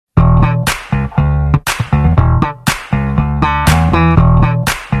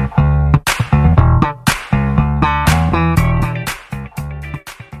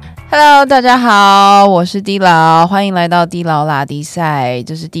Hello， 大家好，我是D劳，欢迎来到D劳拉迪赛，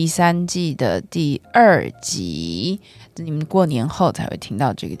这是第3季的第2集，你们过年后才会听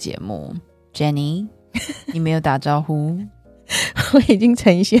到这个节目。Jenny， 你没有打招呼？我已经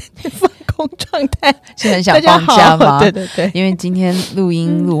呈现放空状态，是很想放假吗？对对对，因为今天录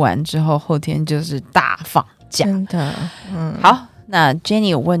音录完之后，后天就是大放假。真的，好，那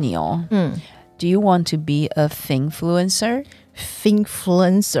Jenny 我问你哦，Do you want to be a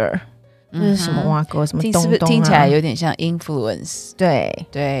finfluencer？Finfluencer 这是什么挖沟什么东东啊？是不是听起来有点像 influence？ 对，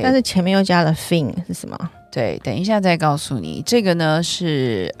但是前面又加了 fin 是什么？对，等一下再告诉你。这个呢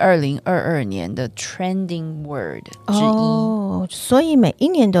是2022年的 Trending word 之一。所以每一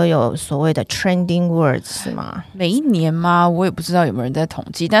年都有所谓的 Trending words 是吗？每一年吗？我也不知道有没有人在统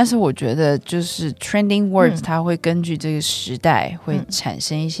计，但是我觉得就是 Trending words 它会根据这个时代会产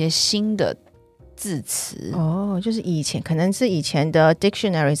生一些新的字词。就是以前可能是以前的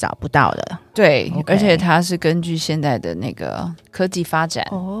dictionary 找不到的。对，而且它是根据现在的那个科技发展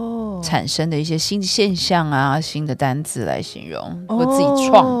产生的一些新现象啊、新的单字来形容，我自己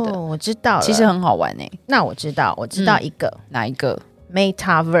创的。我知道了，其实很好玩欸。那我知道一个，哪一个？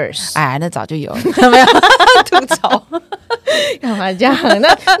 Metaverse。 哎，那早就有了。没有吐槽干嘛这样？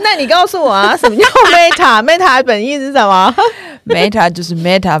那你告诉我啊，什么叫 Meta 本意是什么？ Meta 就是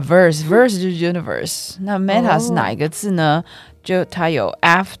Metaverse， verse 就是 universe。 那 Meta 是哪一个字呢？就它有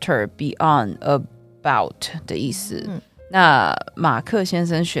after beyond about 的意思。那马克先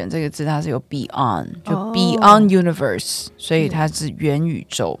生选这个字，它是有 beyond， 就 beyond universe， 所以它是元宇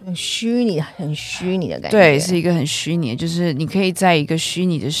宙，很虚拟的感觉。对，是一个很虚拟，就是你可以在一个虚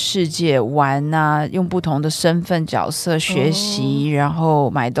拟的世界玩啊，用不同的身份角色学习，然后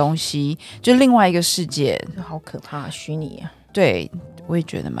买东西，就另外一个世界。好可怕，虚拟啊！对，我也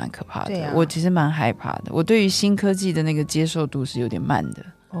觉得蛮可怕的。我其实蛮害怕的，我对于新科技的那个接受度是有点慢的。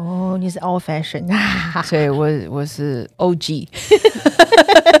你是 old fashion 所以我是 OG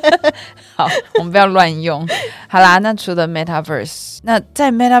好，我们不要乱用。好啦，那除了 Metaverse， 那在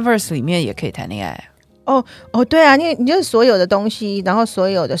Metaverse 里面也可以谈恋爱。对啊，你就是所有的东西，然后所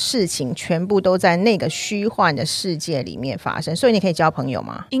有的事情全部都在那个虚幻的世界里面发生，所以你可以交朋友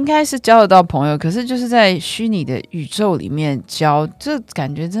吗？应该是交得到朋友，可是就是在虚拟的宇宙里面交，这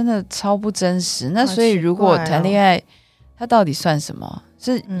感觉真的超不真实。那所以如果谈恋爱，它到底算什么？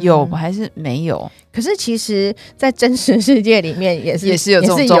是有还是没有？可是其实在真实世界里面也是有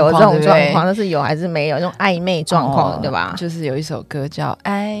这种状况，那是有还是没有那种暧昧状况，对吧？就是有一首歌叫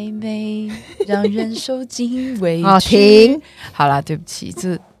暧昧让人受尽委屈。停，好啦，对不起，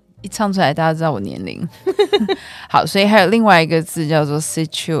这一唱出来大家知道我年龄。好，所以还有另外一个字叫做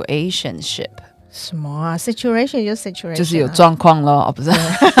situationship。什么啊 ？situation 就 situation， 就是有状况咯。不是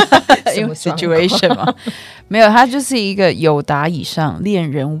因为 situation 嘛，没有，它就是一个有达以上、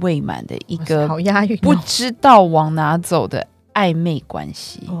恋人未满的一个不知道往哪走的暧昧关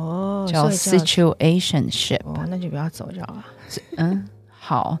系。叫 situationship。那就不要走就好了。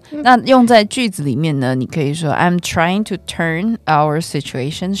好，那用在句子里面呢，你可以说 I'm trying to turn our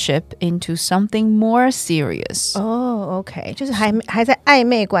situationship into something more serious。 OK， 就是还在暧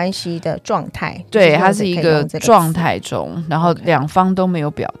昧关系的状态。对，它是一个状态中，然后两方都没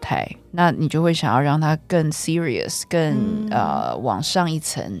有表态，那你就会想要让它更 serious， 更往上一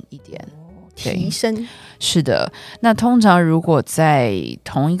层一点，提升。是的，那通常如果在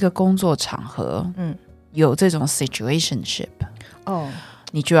同一个工作场合有这种 situationship，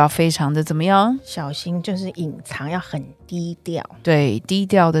你就要非常的怎么样？小心，就是隐藏，要很低调。对，低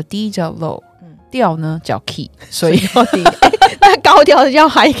调的低叫 low，调呢叫 key， 所以要低。那高调的叫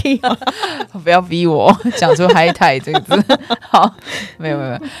high key。不要逼我讲出 high tie 这个字。好，没有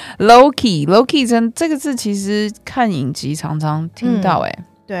low key 这个字其实看影集常常听到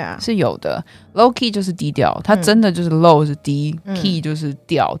对啊，是有的。low key 就是低调，它真的就是 low 是低，key 就是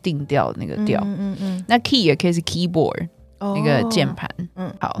调，定调那个调。那 key 也可以是 keyboard。那个键盘。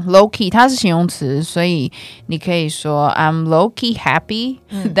好 low key 它是形容词，所以你可以说 I'm low key happy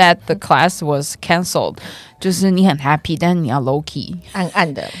that the class was cancelled，就是你很 happy， 但是你要 low key， 暗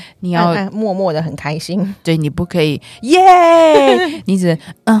暗的，你要默默的很开心。对，你不可以耶，你只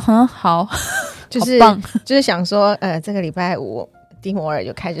好，就是想说这个礼拜五蒂摩尔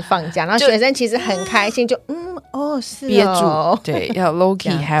就开始放假，然后学生其实很开心，是憋住，对，要 low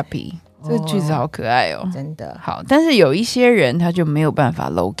key happy。这个句子好可爱哦，真的好。但是有一些人他就没有办法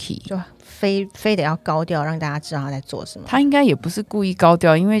low key， 就非得要高调，让大家知道他在做什么。他应该也不是故意高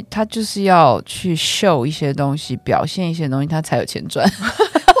调，因为他就是要去 show 一些东西，表现一些东西，他才有钱赚。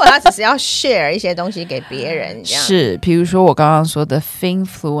果他只是要 share 一些东西给别人这样，是比如说我刚刚说的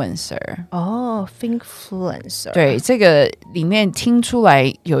finfluencer。 finfluencer， 对，这个里面听出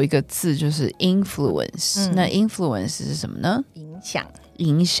来有一个字就是 influence，那 influence 是什么呢？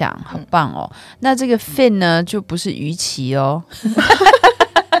影响，好棒哦。那这个 fin 呢就不是鱼鳍哦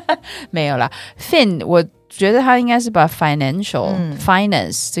没有啦， fin 我觉得他应该是把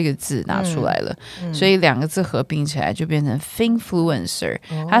finance 这个字拿出来了，所以两个字合并起来就变成 finfluencer，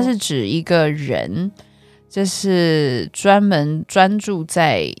它是指一个人，就是专注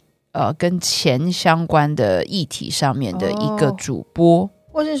在跟钱相关的议题上面的一个主播，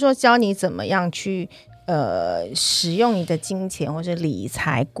或是说教你怎么样去使用你的金钱或是理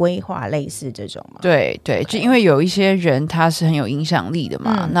财规划，类似这种吗？对对，就因为有一些人他是很有影响力的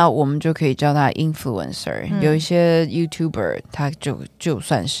嘛，那我们就可以叫他 influencer，有一些 YouTuber 他就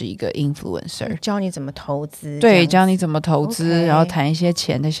算是一个 influencer，教你怎么投资，对，教你怎么投资，然后谈一些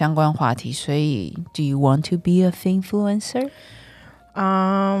钱的相关话题。所以 Do you want to be a influencer?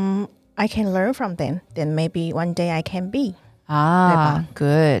 I can learn from them, then maybe one day I can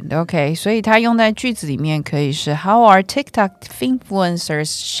be。good, OK， 所以它用在句子里面可以是 How are TikTok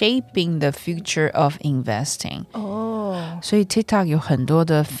influencers shaping the future of investing？ 所以 TikTok 有很多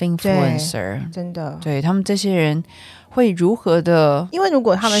的 influencer， 真的，对，他们这些人会如何的，因为如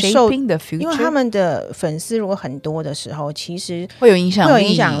果他们shaping the future， 因为他们的粉丝如果很多的时候，其实会有影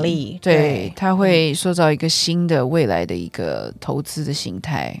响力，对，他会塑造一个新的未来的一个投资的形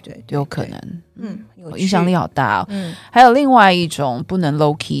态，对，有可能，影响力好大哦。还有另外一种不能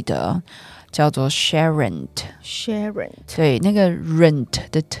low key 的，叫做 sharent， 对，那个 rent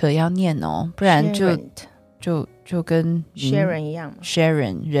的 t 要念哦，不然就跟 Sharon 一样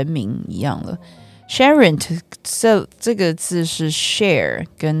 ，Sharon 人名一样了。Sharent 这个字是 share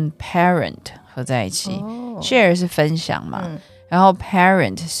跟 parent 合在一起，share 是分享嘛，然后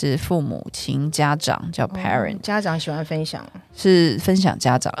parent 是父母亲家长叫 parent，家长喜欢分享，是分享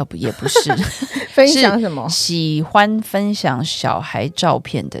家长，也不是分享什么？喜欢分享小孩照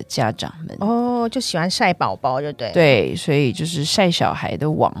片的家长们，就喜欢晒宝宝，就对，所以就是晒小孩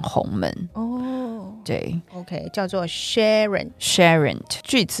的网红们，对 ，OK， 叫做 Sharent。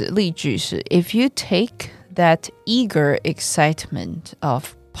句子例句是 If you take that eager excitement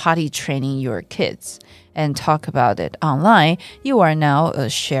of potty training your kids and talk about it online, you are now a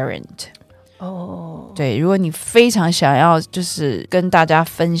Sharent。对，如果你非常想要就是跟大家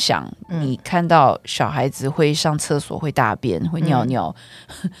分享，你看到小孩子会上厕所会大便会尿尿，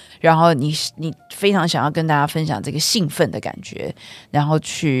然后你非常想要跟大家分享这个兴奋的感觉，然后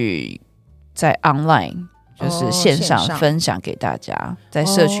去在 online 就是线上分享给大家，在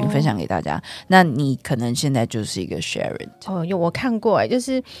社群分享给大家，那你可能现在就是一个 Sharent。有我看过就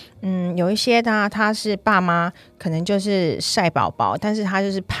是有一些他是爸妈可能就是晒宝宝，但是他就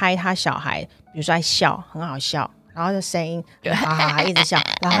是拍他小孩，比如说在笑很好笑，然后的声音哈哈哈一直笑，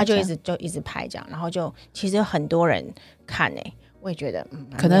然后他就一直拍这样，然后就其实有很多人看我也觉得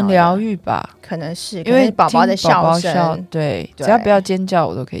可能疗愈吧，可能是因为宝宝的笑声，对，只要不要尖叫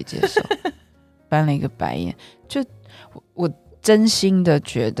我都可以接受翻了一个白眼，就我真心的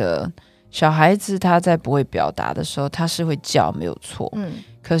觉得小孩子他在不会表达的时候他是会叫没有错，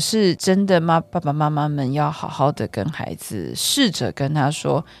可是真的爸爸妈妈们要好好的跟孩子试着跟他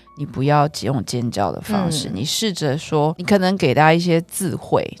说，你不要用尖叫的方式，你试着说，你可能给他一些智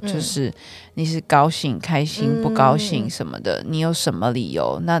慧，就是你是高兴开心不高兴什么的，你有什么理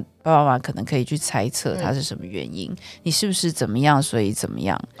由，那爸爸妈妈可能可以去猜测他是什么原因，你是不是怎么样所以怎么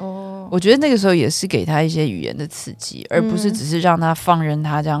样，我觉得那个时候也是给他一些语言的刺激，而不是只是让他放任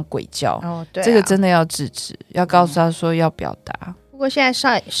他这样鬼叫，这个真的要制止，要告诉他说要表达。不过现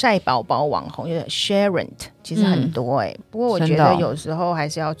在晒宝宝网红就是 Sharent 其实很多不过我觉得有时候还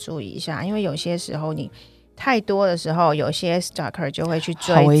是要注意一下，因为有些时候你太多的时候，有些 stalker 就会去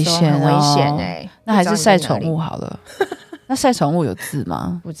追踪，好危险很危险那还是晒宠物好了那晒宠物有字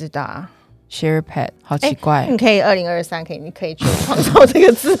吗？不知道啊。Share pet 好奇怪，你可以2023你可以去创造这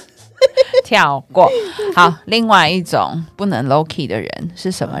个字跳过。好，另外一种不能 low key 的人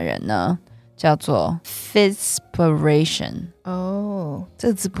是什么人呢？叫做 Fitspiration。这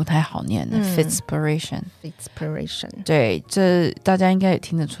个字不太好念的Fitspiration。对，这大家应该也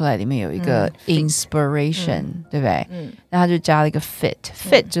听得出来，里面有一个 inspiration，对不对？那他就加了一个 fit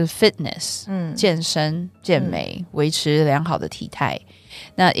就是 fitness，健身健美，维持良好的体态。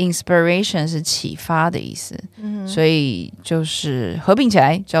那 inspiration 是启发的意思，所以就是合并起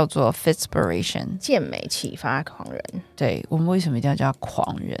来叫做 Fitspiration， 健美启发狂人。对，我们为什么一定要叫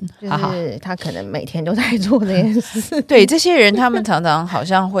狂人？就是他可能每天都在做这件事。对，这些人他们常常好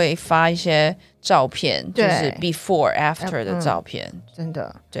像会发一些照片，就是 before after 的照片，真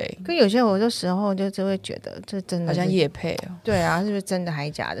的对。可有些有的时候就会觉得这真的好像业配对啊，是不是真的还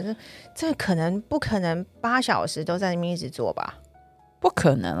假的？这不可能8小时都在那边一直做吧？不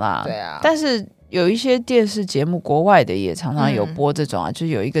可能啦，对啊。但是有一些电视节目，国外的也常常有播这种就是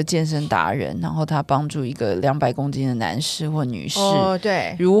有一个健身达人，然后他帮助一个200公斤的男士或女士，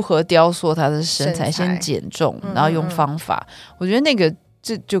对，如何雕塑他的身材，先减重，然后用方法。我觉得那个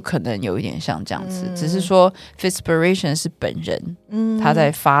这就可能有一点像这样子，只是说 Fitspiration 是本人，他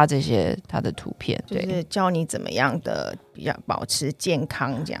在发这些他的图片，就是教你怎么样的比较保持健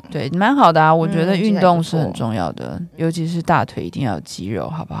康这样。对，蛮好的啊，我觉得运动是很重要的，尤其是大腿一定要有肌肉，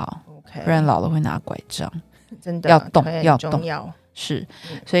好不好？不然老了会拿拐杖，真的要动要动，是。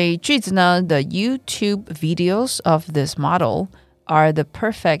所以句子呢 ，The YouTube videos of this model are the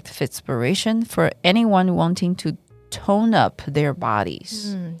perfect Fitspiration for anyone wanting to tone up their bodies.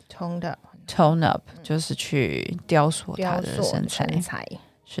 tone up 就是去雕塑他的身材。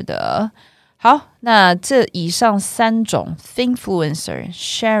是的。好，那这以上3种 Thinfluencer,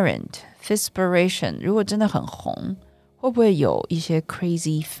 Sharon, Fitspiration 如果真的很红，会不会有一些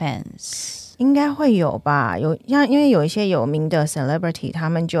crazy fans？ 应该会有吧，因为有一些有名的 celebrity 他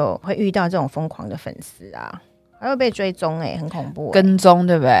们就会遇到这种疯狂的粉丝啊，还会被追踪很恐怖跟踪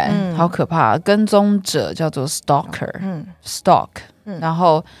对不对？好可怕，跟踪者叫做 stalker， stalk，然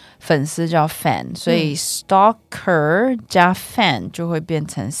后粉丝叫 fan，所以 stalker 加 fan 就会变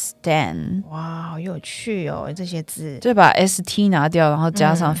成 stan。哇，好有趣哦，这些字就把 st 拿掉，然后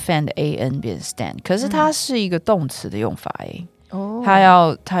加上 fan 的 an 变 stan，可是它是一个动词的用法他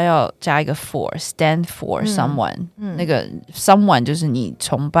要加一个 for stand for someone，那个 someone 就是你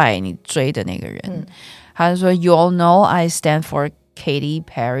崇拜你追的那个人。他就说 You all know I stand for Katy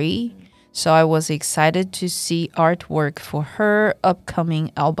Perry, so I was excited to see artwork for her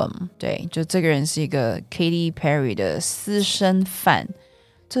upcoming album。 对，就这个人是一个 Katy Perry 的私生饭。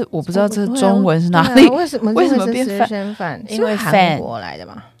这我不知道这中文是哪里，为什么变私生饭？因为韩国来的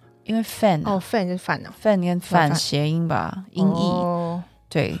嘛。因为 fan fan 就是饭fan 跟饭谐音吧，音译。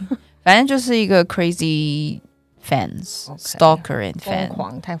对，反正就是一个 crazy fans stalker and fan， 疯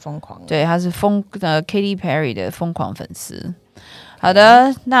狂，太疯狂了。对，他是Katy Perry 的疯狂粉丝。好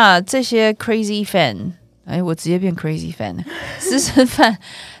的，那这些 crazy fan， 我直接变 crazy fan， 私生饭，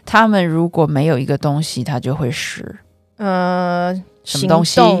他们如果没有一个东西，他就会死。什么东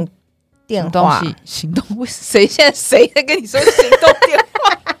西？电话？行动？谁在跟你说行动电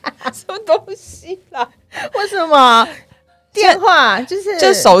话？什么东西啦？为什么电话就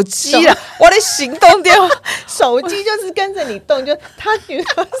是手机啦？我的行动电话，手机就是跟着你动，就他觉得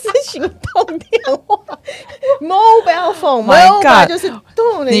是行动电话。mobile phone， 就是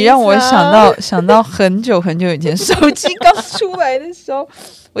动的意思。你让我想到很久很久以前，手机刚出来的时候，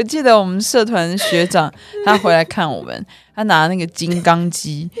我记得我们社团学长他回来看我们，他拿那个金刚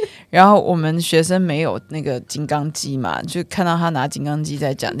机，然后我们学生没有那个金刚机嘛，就看到他拿金刚机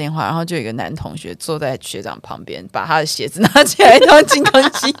在讲电话，然后就有一个男同学坐在学长旁边，把他的鞋子拿起来当金刚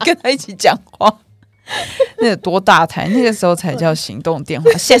机跟他一起讲话。那有多大台？那个时候才叫行动电话，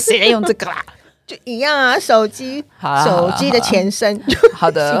现在谁在用这个啦？就一样啊，手机的前身。好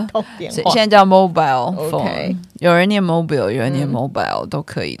的，现在叫 mobile phone， 有人念 mobile， 有人念 mobile，都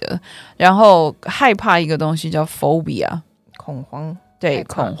可以的。然后害怕一个东西叫 phobia， 恐慌，对，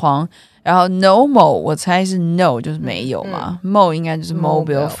恐慌。然后 no-mo， 我猜是 no 就是没有嘛，mo 应该就是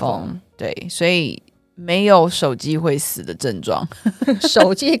mobile phone， 对，所以没有手机会死的症状，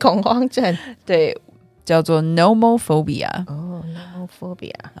手机恐慌症，对，叫做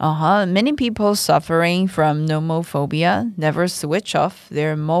nomophobia。nomophobia。Many people suffering from nomophobia never switch off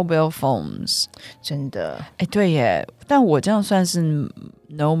their mobile phones。真的，对耶，但我这样算是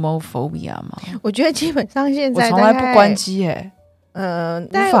nomophobia 吗？我觉得基本上现在我从来不关机耶。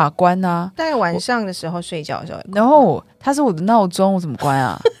无法关啊，大概晚上的时候睡觉的时候。No， 它是我的闹钟，我怎么关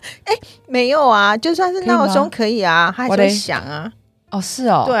啊？没有啊，就算是闹钟可以啊，它还是会响啊。是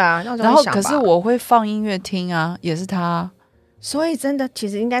哦，对啊，闹钟然后会响吧。可是我会放音乐听啊，也是它。所以真的，其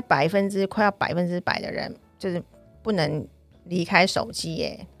实应该快要100%的人，就是不能离开手机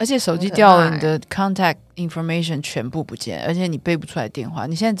耶。而且手机掉了，你的 contact information 全部不见，而且你背不出来电话。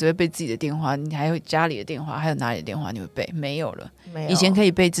你现在只会背自己的电话，你还有家里的电话，还有哪里的电话你会背？没有了。以前可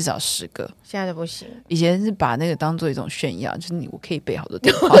以背至少10个，现在都不行。以前是把那个当做一种炫耀，就是我可以背好多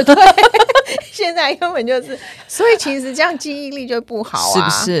电话。对，现在根本就是，所以其实这样记忆力就不好啊，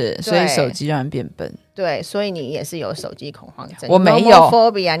是不是？所以手机让人变笨。对，所以你也是有手机恐慌症。我没有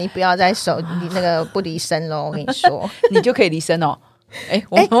nomophobia， 你不要再你那个不离身咯，我跟你说。你就可以离身哦。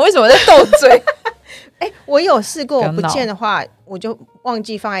我们为什么在斗嘴？我有试过，我不见的话我就忘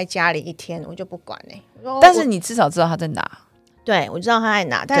记放在家里一天，我就不管但是你至少知道它在哪。对，我知道它在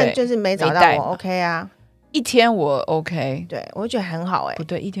哪，但就是没找到我 OK 啊。一天我 OK， 对，我觉得很好不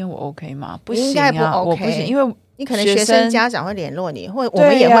对，一天我 OK 吗？不行啊，应该不 OK， 我不行，因为你可能学生家长会联络你，或者我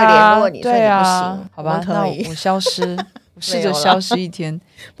们也会联络你，所以你不行。好吧，那我消失，我试着消失一天。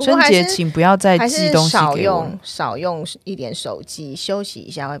春节请不要再寄东西给我，少用一点手机，休息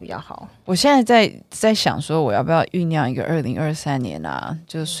一下会比较好。我现在在想说，我要不要酝酿一个2023年啊，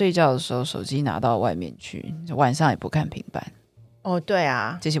就睡觉的时候手机拿到外面去，晚上也不看平板。对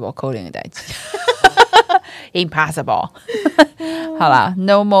啊，这是我可怜的代志。Impossible 好啦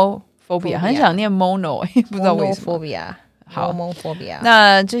Nomophobia 很想念 mono 不知道为什么 Monophobia 好 Nomophobia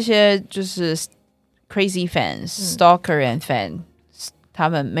那这些就是 crazy fans、stalker and fan 他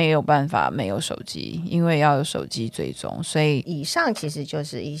们没有办法没有手机，因为要有手机追踪，所以以上其实就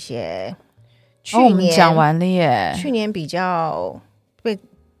是一些去我们讲完了耶，去年比较被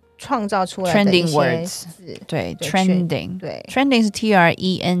创造出来的 trending words， 对 trending， 对 trending 是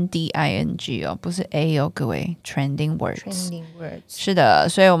trending 不是 a 各位 trending words， 是的，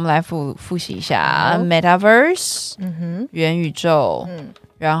所以我们来复习一下 Metaverse， 元宇宙，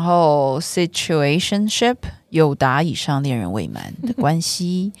然后 situationship 有达以上恋人未满的关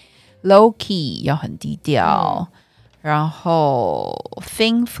系low key 要很低调，然后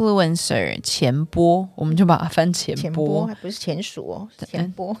finfluencer 前播，我们就把它翻前播，还不是前属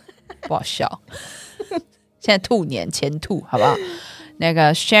前播不好笑。现在兔年前兔，好不好？那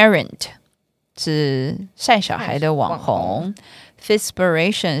个 Sharon 是晒小孩的网红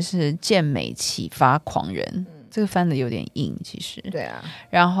 ，Fitspiration 是健美启发狂人，这个翻的有点硬，其实。对啊。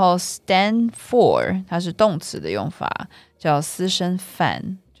然后 stand for 它是动词的用法，叫私生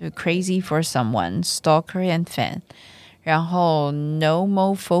饭。就 crazy for someone, stalker and fan， 然后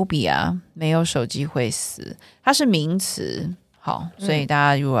nomophobia 没有手机会死，它是名词，好，所以大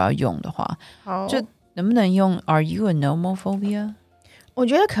家如果要用的话，就能不能用 Are you a nomophobia？ 我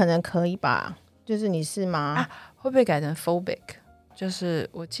觉得可能可以吧，就是你是吗？会不会改成 phobic？ 就是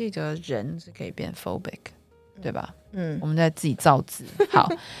我记得人是可以变 phobic， 对吧？我们在自己造字，好，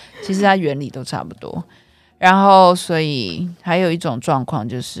其实它原理都差不多。然后所以还有一种状况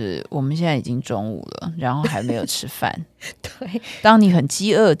就是我们现在已经中午了，然后还没有吃饭对，当你很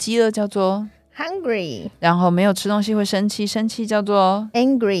饥饿叫做 hungry， 然后没有吃东西会生气叫做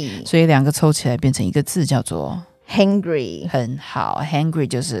angry， 所以两个凑起来变成一个字叫做 hangry。 很好， hangry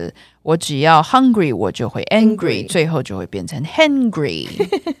就是我只要 hungry 我就会 angry， 最后就会变成 hangry。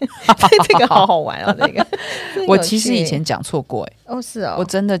 这个好好玩哦，这个我其实以前讲错过是哦，我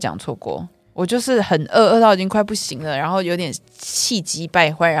真的讲错过，我就是很饿到已经快不行了，然后有点气急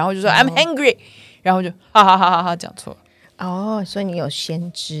败坏，然后就说 I'm hungry， 然后就哈哈哈哈讲错了。所以你有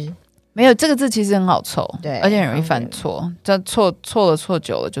先知。没有，这个字其实很好凑，对，而且很容易犯错，这错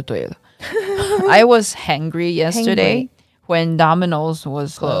久了就对了。I was hungry yesterday when Domino's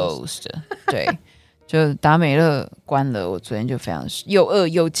was closed。对，就达美乐关了，我昨天就非常又饿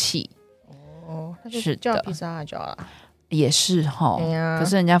又气。那就叫披萨就好了。也是齁，可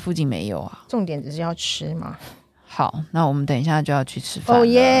是人家附近没有啊。重点只是要吃嘛。好，那我们等一下就要去吃饭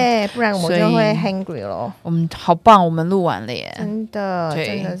了。不然我们就会 hungry 咯。我们好棒，我们录完了耶！真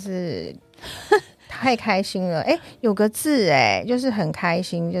的是太开心了。有个字就是很开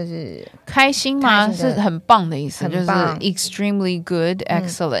心，就是开心吗？是很棒的意思，就是 extremely good,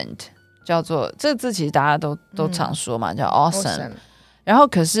 excellent，叫做这个字其实大家都常说嘛，叫 awesome。然后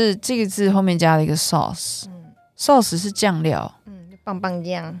可是这个字后面加了一个 sauce。sauce 是酱料，棒棒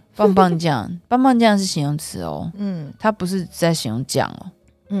酱，棒棒酱，棒棒酱是形容词哦，它不是在形容酱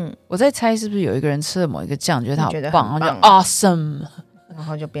哦，我在猜是不是有一个人吃了某一个酱，觉得它好棒，然后就 awesome， 然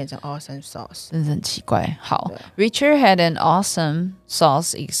后就变成 awesome sauce， 真的很奇怪。好 ，Richard had an awesome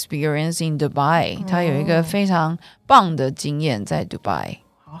sauce experience in Dubai，他有一个非常棒的经验在 Dubai。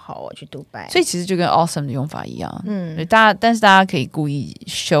好去杜拜，所以其实就跟 awesome 的用法一样，但是大家可以故意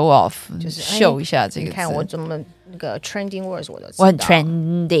show off， 就是秀一下这个字。你看我怎么那个 trending words 我都知道，我很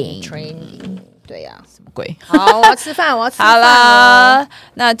trending， 对呀，什么鬼？好，我要吃饭，好啦，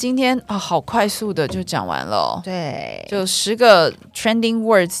那今天好快速的就讲完了，对，就10个 trending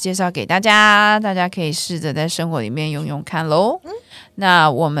words 介绍给大家，大家可以试着在生活里面用用看咯。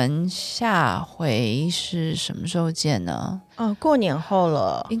那我们下回是什么时候见呢？过年后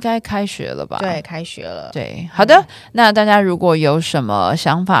了，应该开学了吧？对，开学了。对，好的。那大家如果有什么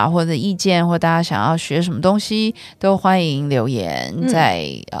想法或者意见，或大家想要学什么东西，都欢迎留言在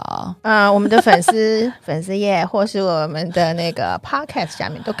我们的粉丝页或是我们的那个 podcast 下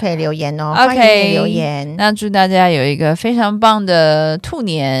面都可以留言哦。OK， 欢迎留言。那祝大家有一个非常棒的兔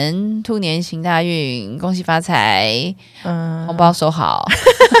年行大运，恭喜发财，红包收好。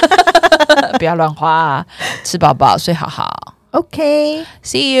不要乱花，吃饱饱，睡好好。OK，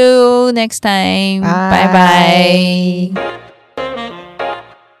 See you next time. Bye bye.